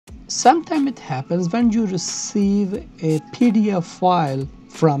Sometimes it happens when you receive a PDF file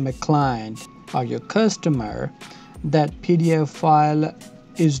from a client or your customer. That PDF file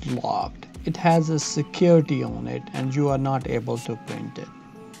is locked. It has a security on it and you are not able to print it.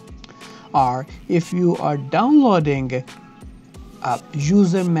 Or if you are downloading a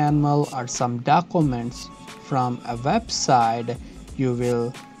user manual or some documents from a website, you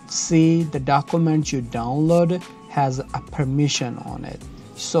will see the document you download has a permission on it.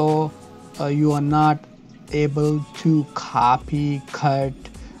 So you are not able to copy, cut,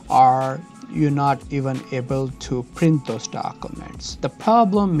 or you're not even able to print those documents. The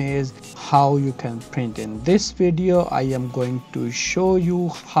problem is how you can print. In this video, I am going to show you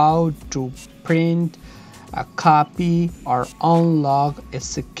how to print a copy or unlock a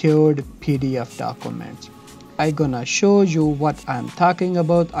secured PDF document. I'm gonna show you what I'm talking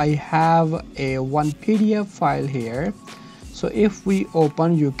about. I have one PDF file here. So if we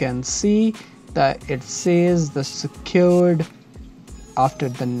open, you can see that it says the secured after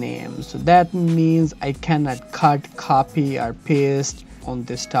the name. So that means I cannot cut, copy, or paste on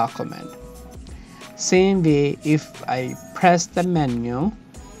this document. Same way, if I press the menu,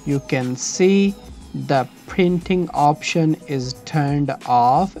 you can see the printing option is turned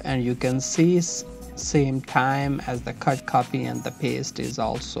off, and you can see same time as the cut, copy, and the paste is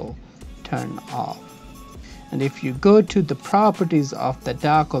also turned off. And if you go to the properties of the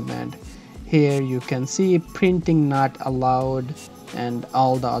document, here you can see printing not allowed, and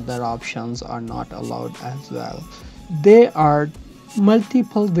all the other options are not allowed as well. There are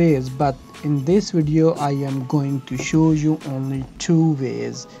multiple ways, but in this video I am going to show you only two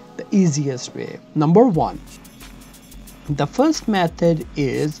ways, the easiest way. Number one, the first method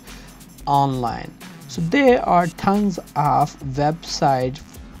is online. So there are tons of websites,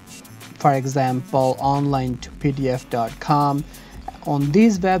 for example online to pdf.com. On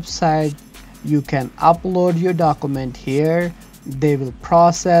these websites you can upload your document here, they will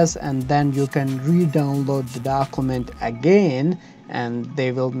process, and then you can re-download the document again and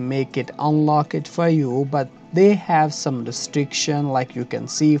they will make it, unlock it for you. But they have some restriction, like you can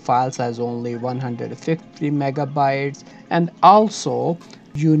see file size only 150 megabytes, and also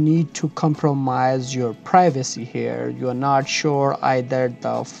you need to compromise your privacy here. You are not sure either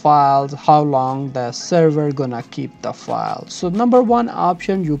the files, how long the server gonna keep the file. So number one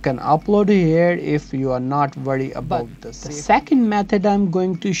option, you can upload here if you are not worried about this. The second method I'm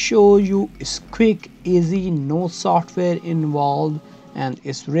going to show you is quick, easy, no software involved, and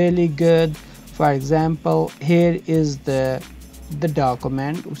it's really good. For example, here is the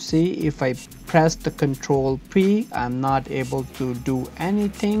document. See, if I press the Control P, I'm not able to do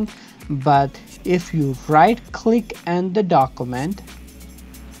anything. But if you right click on the document,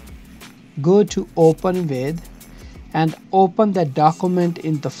 go to open with, and open the document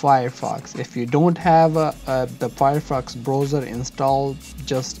in the Firefox. If you don't have the Firefox browser installed,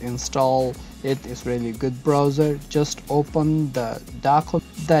 just install it. It's really good browser. Just open the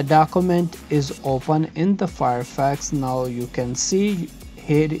document. The document is open in the Firefox. Now you can see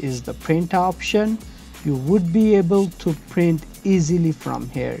here is the print option. You would be able to print easily from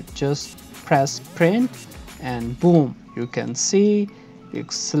here. Just press print and boom, you can see, you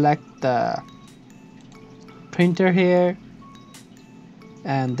select the printer here,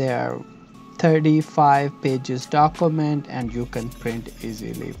 and there are 35 pages document and you can print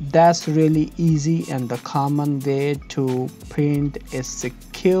easily. That's really easy and the common way to print a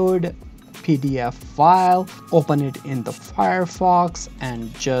secured PDF file. Open it in the Firefox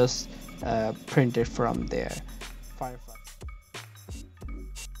and just print it from there.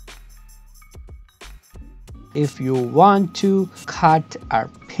 If you want to cut or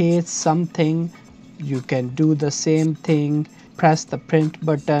paste something, you can do the same thing. Press the print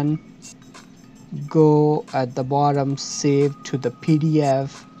button, go at the bottom, save to the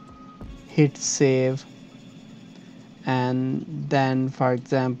PDF, hit save, and then for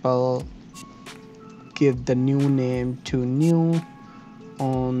example give the new name to new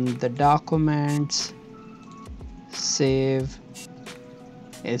on the documents. Save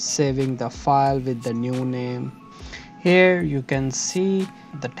is saving the file with the new name. Here you can see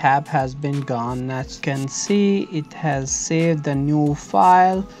the tab has been gone. As you can see, it has saved the new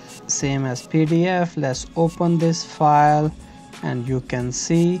file, same as PDF. Let's open this file and you can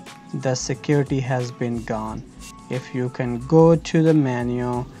see the security has been gone. If you can go to the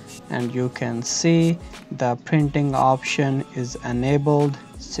menu and you can see the printing option is enabled,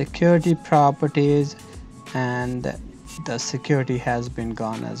 security properties, and the security has been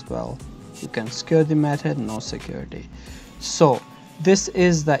gone as well. You can secure the method, no security. So this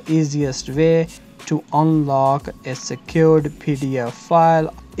is the easiest way to unlock a secured PDF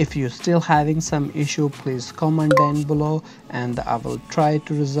file. If you're still having some issue, please comment down below and I will try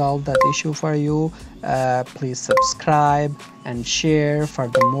to resolve that issue for you. Please subscribe and share for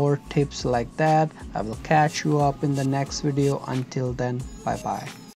the more tips like that. I will catch you up in the next video. Until then, bye bye.